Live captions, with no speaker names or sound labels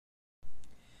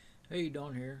Hey,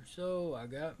 Don here. So I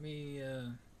got me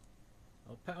a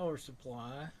power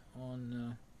supply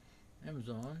on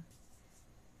Amazon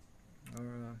or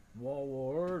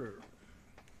Walmart or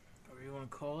whatever you want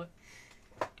to call it.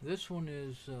 This one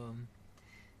is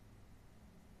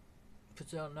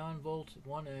puts out 9 volts at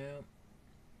 1 amp,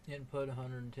 input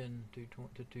 110 to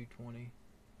 220.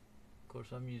 Of course,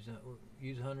 I'm use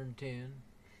 110.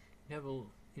 You have a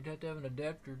You'd have to have an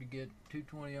adapter to get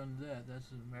 220 on that.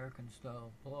 That's an American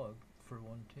style plug for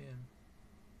 110.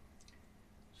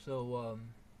 So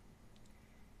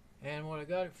and what I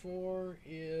got it for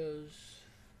is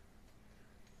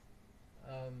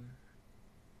um,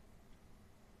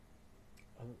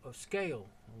 a scale,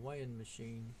 a weighing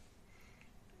machine.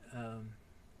 Um,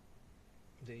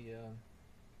 the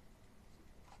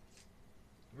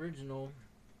original.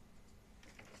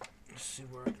 Let's see,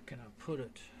 where can I put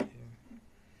it here?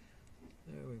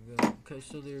 There we go. Okay,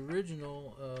 so the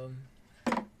original.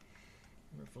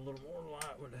 If a little more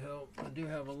light would help. I do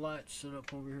have a light set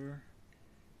up over here.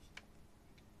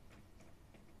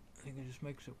 I think it just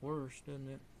makes it worse, doesn't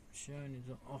it? Shining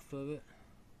off of it.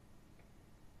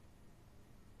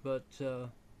 But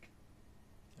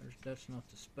that's not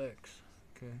the specs.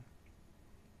 Okay.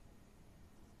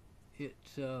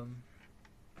 It's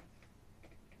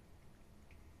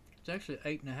actually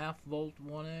 8.5 volt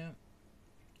 1 amp,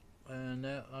 and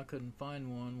that I couldn't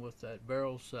find one with that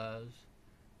barrel size.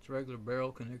 It's a regular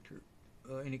barrel connector.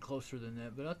 Any closer than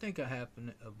that, but I think a half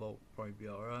a volt probably be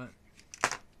all right.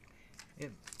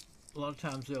 A lot of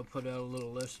times they'll put out a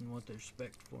little less than what they're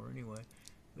spec'd for anyway.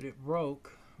 But it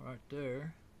broke right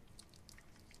there.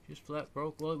 Just flat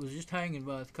broke. Well, it was just hanging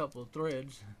by a couple of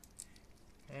threads,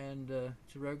 and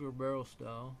it's a regular barrel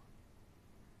style.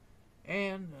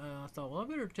 And I thought, well, I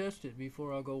better test it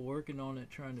before I go working on it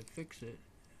trying to fix it.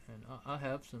 And I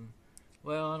have some.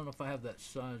 Well, I don't know if I have that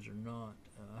size or not.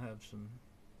 I have some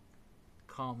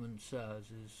common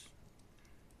sizes,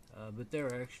 but they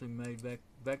were actually made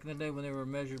back in the day when they were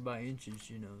measured by inches,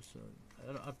 you know. So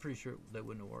I'm pretty sure they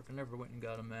wouldn't have worked. I never went and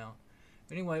got them out.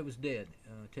 But anyway, it was dead.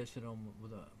 Tested on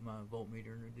with my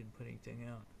voltmeter, and it didn't put anything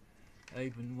out. I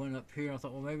even went up here. I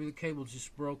thought, well, maybe the cable's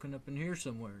just broken up in here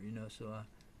somewhere, you know. So I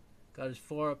got as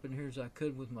far up in here as I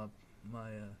could with my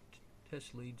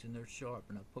test leads, and they're sharp,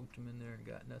 and I poked them in there and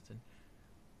got nothing.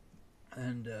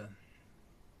 And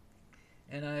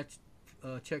I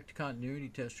checked the continuity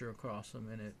tester across them,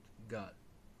 and it got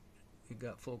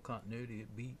full continuity.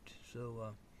 It beeped.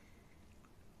 So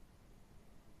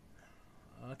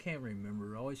I can't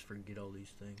remember. I always forget all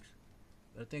these things.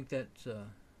 But I think that's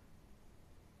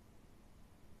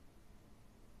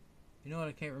you know what,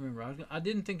 I can't remember. I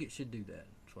didn't think it should do that.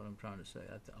 That's what I'm trying to say.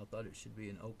 I thought it should be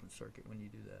an open circuit when you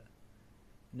do that.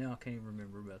 Now I can't even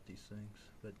remember about these things,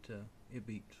 but it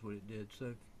beeps what it did.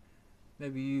 So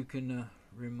maybe you can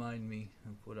remind me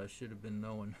of what I should have been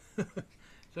knowing.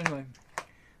 So anyway,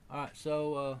 all right.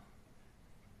 So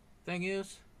thing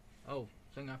is,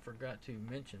 thing I forgot to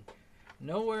mention.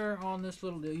 Nowhere on this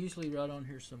little, they'll usually right on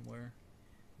here somewhere.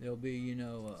 They'll be,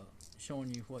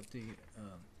 showing you what the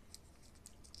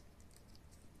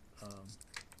um,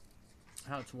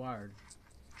 how it's wired.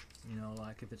 You know,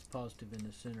 like if it's positive in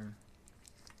the center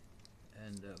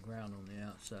and ground on the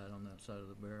outside of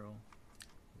the barrel,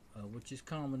 which is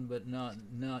common, but not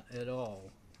at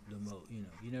all you know,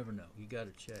 you never know. You got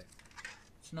to check.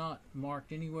 It's not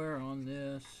marked anywhere on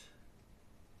this,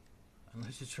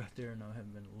 unless it's right there and I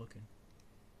haven't been looking.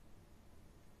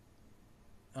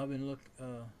 I've been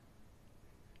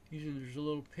usually there's a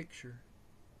little picture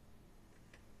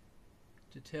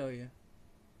to tell you.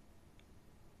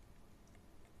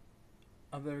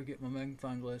 I better get my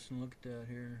magnifying glass and look at that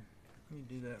here. Let me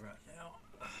do that right now.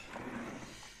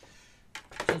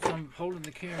 Since I'm holding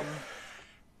the camera,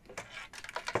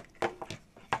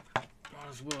 might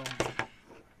as well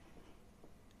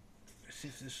see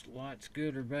if this light's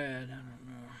good or bad. I don't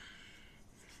know.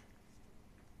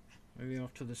 Maybe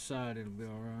off to the side it'll be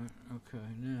alright. Okay,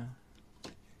 now.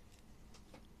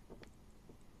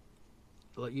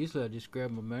 Like usually I just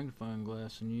grab my magnifying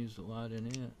glass and use the light in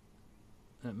it.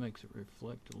 That makes it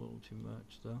reflect a little too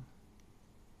much though.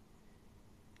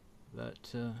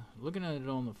 But looking at it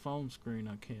on the phone screen,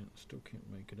 I still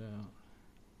can't make it out.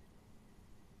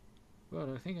 But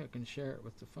I think I can share it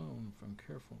with the phone if I'm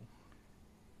careful.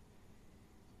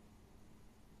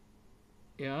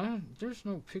 Yeah, there's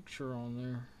no picture on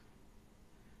there.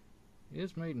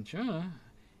 It's made in China,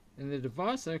 and the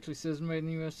device actually says made in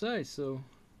the USA. So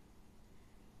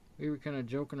we were kind of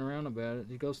joking around about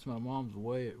it. It goes to my mom's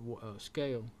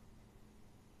scale.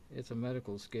 It's a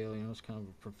medical scale, you know. It's kind of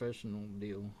a professional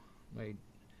deal, made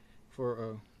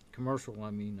for a commercial.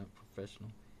 I mean, not professional.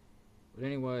 But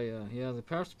anyway, yeah, the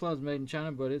power supply is made in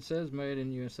China, but it says made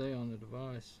in USA on the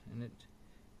device, and it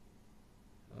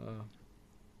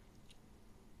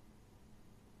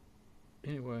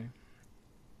anyway,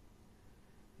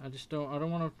 I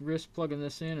don't want to risk plugging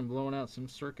this in and blowing out some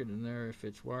circuit in there if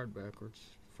it's wired backwards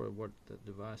for what the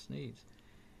device needs.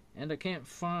 And I can't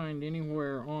find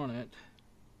anywhere on it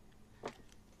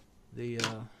the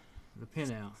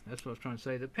pinout. That's what I was trying to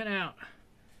say. The pinout.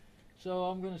 So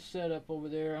I'm gonna set up over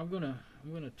there. I'm gonna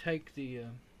take the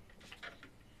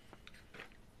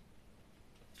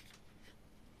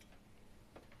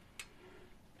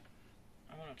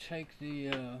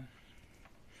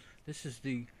this is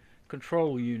the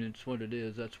control unit's what it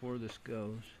is. That's where this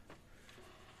goes.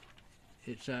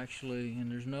 It's actually,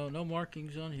 and there's no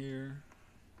markings on here.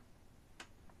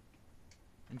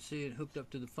 And see, it hooked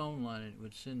up to the phone line, and it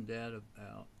would send data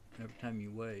out every time you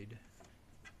weighed.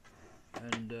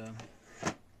 And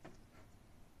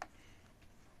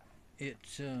it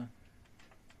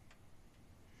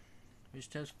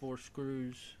just has 4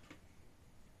 screws.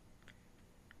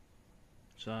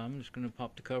 So I'm just going to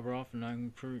pop the cover off, and I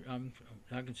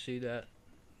can see that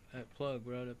plug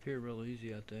right up here real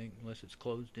easy, I think, unless it's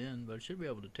closed in. But I should be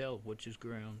able to tell which is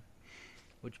ground,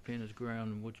 which pin is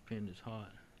ground, and which pin is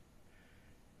hot.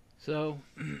 So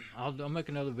I'll make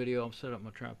another video. I'll set up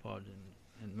my tripod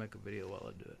and make a video while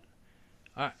I do it.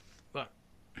 Alright.